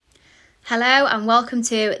Hello and welcome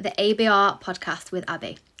to the ABR podcast with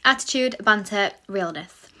Abby. Attitude, banter,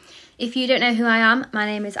 realness. If you don't know who I am, my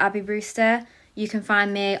name is Abby Brewster. You can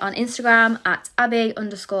find me on Instagram at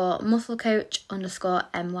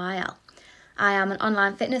Abby_musclecoach_MYL. I am an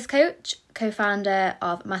online fitness coach, co-founder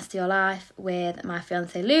of Master Your Life with my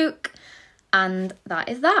fiance Luke, and that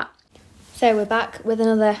is that. So we're back with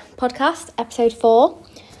another podcast, episode 4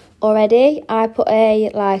 already. I put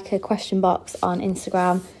a question box on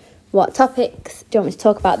Instagram. What topics do you want me to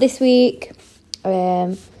talk about this week?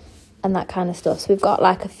 And that kind of stuff. So we've got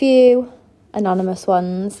a few anonymous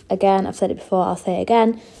ones. Again, I've said it before, I'll say it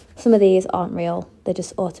again. Some of these aren't real. They're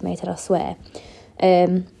just automated, I swear.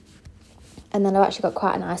 And then I've actually got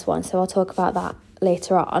quite a nice one, so I'll talk about that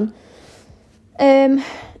later on.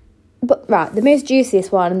 But right, the most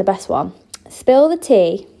juiciest one and the best one. Spill the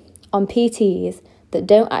tea on PTs that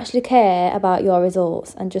don't actually care about your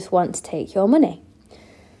results and just want to take your money.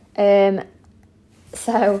 I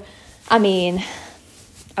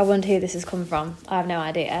wonder who this has come from. I have no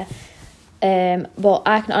idea. But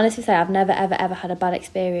I can honestly say I've never, ever had a bad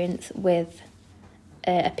experience with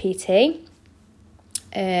a PT.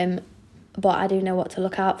 But I do know what to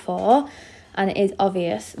look out for. And it is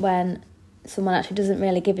obvious when someone actually doesn't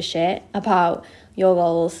really give a shit about your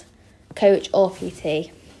goals, coach or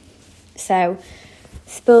PT. So,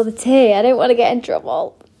 spill the tea. I don't want to get in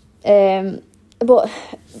trouble. But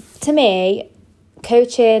to me,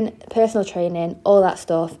 coaching, personal training, all that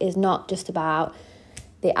stuff is not just about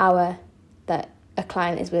the hour that a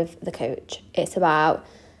client is with the coach. It's about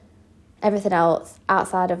everything else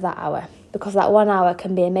outside of that hour. Because that 1 hour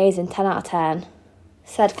can be amazing, 10 out of 10.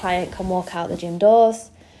 Said client can walk out the gym doors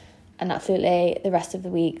and absolutely the rest of the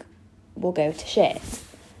week will go to shit.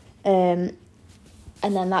 And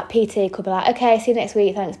then that PT could be like, okay, see you next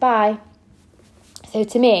week, thanks, bye. So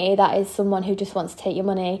to me, that is someone who just wants to take your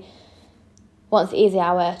money, wants the easy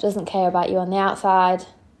hour, doesn't care about you on the outside,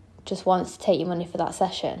 just wants to take your money for that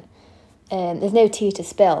session. There's no tea to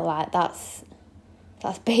spill, that's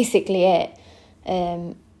basically it.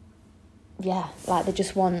 They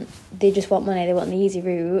just want money, they want the easy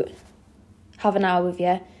route, have an hour with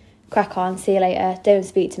you, crack on, see you later, don't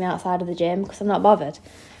speak to me outside of the gym because I'm not bothered,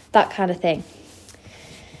 that kind of thing.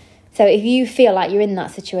 So if you feel like you're in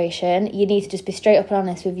that situation, you need to just be straight up and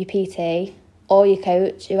honest with your PT or your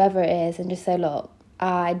coach, whoever it is, and just say, look,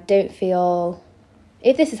 I don't feel...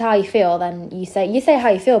 If this is how you feel, then you say how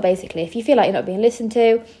you feel, basically. If you feel like you're not being listened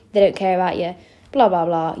to, they don't care about you, blah, blah,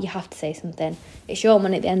 blah, you have to say something. It's your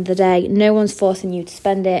money at the end of the day. No one's forcing you to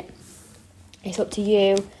spend it. It's up to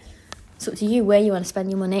you. It's up to you where you want to spend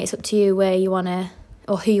your money. It's up to you where you want to...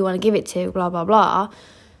 or who you want to give it to, blah, blah, blah.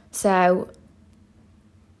 So...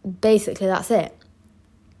 basically that's it.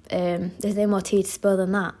 There's no more tea to spill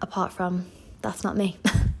than that, apart from that's not me.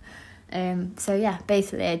 So yeah,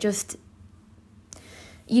 basically just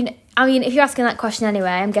if you're asking that question anyway,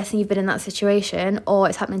 I'm guessing you've been in that situation or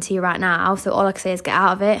it's happening to you right now, so all I can say is get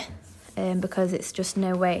out of it, because it's just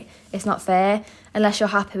no way, it's not fair. Unless you're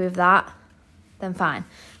happy with that, then fine,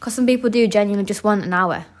 because some people do genuinely just want an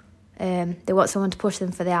hour. They want someone to push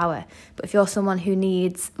them for the hour, but if you're someone who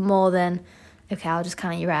needs more than okay, I'll just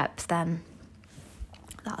count your reps, then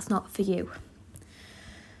that's not for you.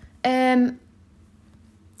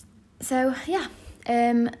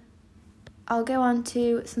 I'll go on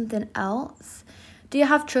to something else. Do you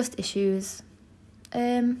have trust issues?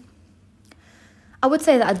 I would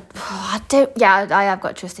say that I don't. Yeah, I have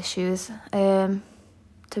got trust issues. To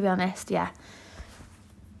be honest, yeah.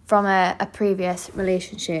 From a previous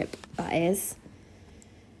relationship, that is.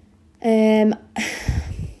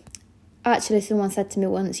 Actually, someone said to me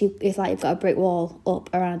once, it's like you've got a brick wall up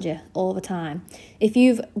around you all the time. If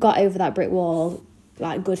you've got over that brick wall,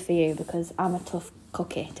 good for you, because I'm a tough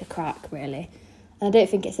cookie to crack, really. And I don't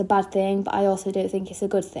think it's a bad thing, but I also don't think it's a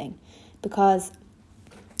good thing, because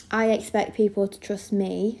I expect people to trust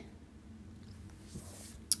me.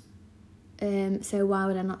 So why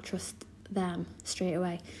would I not trust them straight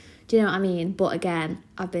away? Do you know what I mean? But again,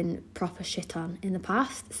 I've been proper shit on in the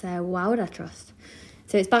past, so why would I trust?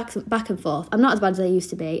 So it's back and forth. I'm not as bad as I used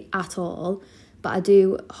to be at all, but I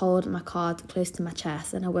do hold my card close to my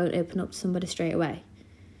chest and I won't open up to somebody straight away.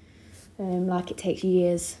 It takes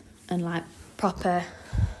years and proper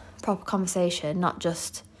conversation, not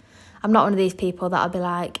just... I'm not one of these people that'll be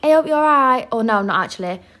like, hey, hope you're alright, or no, I'm not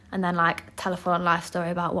actually, and then telephone life story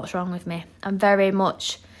about what's wrong with me. I'm very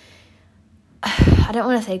much... I don't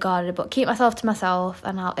want to say guarded, but keep myself to myself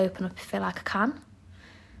and I'll open up if I feel like I can.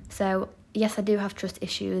 So... yes, I do have trust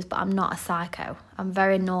issues, but I'm not a psycho. I'm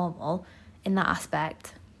very normal in that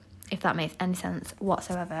aspect, if that makes any sense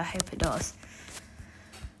whatsoever. I hope it does.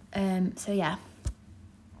 So yeah,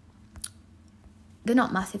 they're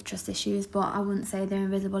not massive trust issues, but I wouldn't say they're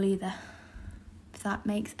invisible either, if that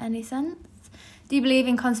makes any sense. Do you believe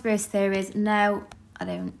in conspiracy theories? No, I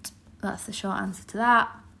don't. That's the short answer to that.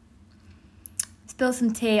 Spill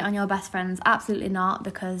some tea on your best friends? Absolutely not,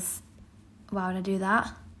 because why would I do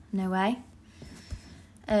that? No way.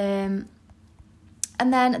 And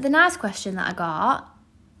then the nice question that I got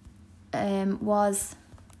was,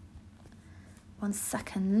 one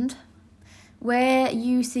second, where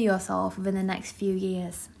you see yourself within the next few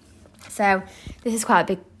years. So this is quite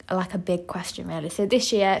a big question, really. So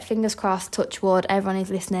this year, fingers crossed, touch wood, everyone is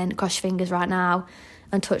listening, cross your fingers right now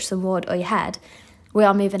and touch some wood or your head. We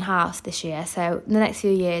are moving house this year, so in the next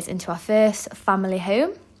few years into our first family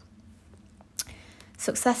home.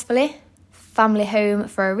 Successfully, family home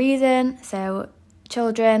for a reason, so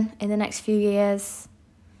children in the next few years.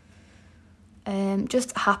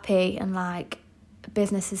 Just happy and like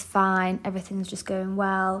business is fine, everything's just going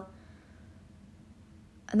well.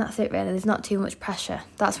 And that's it really, there's not too much pressure.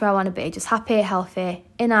 That's where I want to be, just happy, healthy,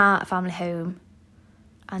 in our family home.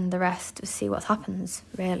 And the rest, just see what happens,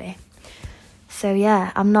 really. So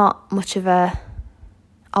yeah, I'm not much of a,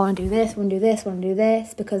 I want to do this, want to do this, want to do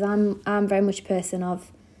this, because I'm very much a person of,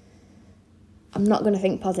 I'm not going to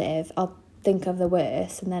think positive. I'll think of the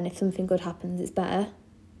worst, and then if something good happens, it's better.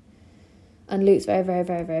 And Luke's very, very,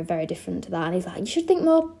 very, very, very different to that. And he's like, you should think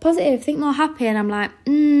more positive, think more happy. And I'm like,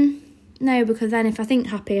 no, because then if I think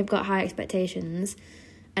happy, I've got high expectations,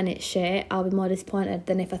 and it's shit, I'll be more disappointed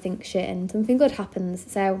than if I think shit and something good happens.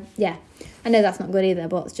 So yeah, I know that's not good either,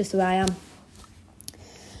 but it's just the way I am.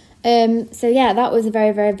 So yeah, that was a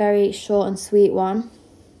very, very, very short and sweet one.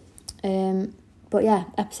 But yeah,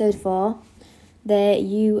 episode 4, there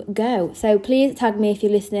you go. So please tag me if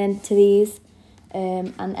you're listening to these,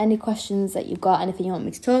 and any questions that you've got, anything you want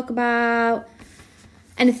me to talk about,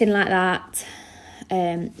 anything like that,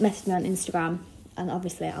 message me on Instagram, and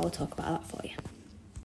obviously I will talk about that for you.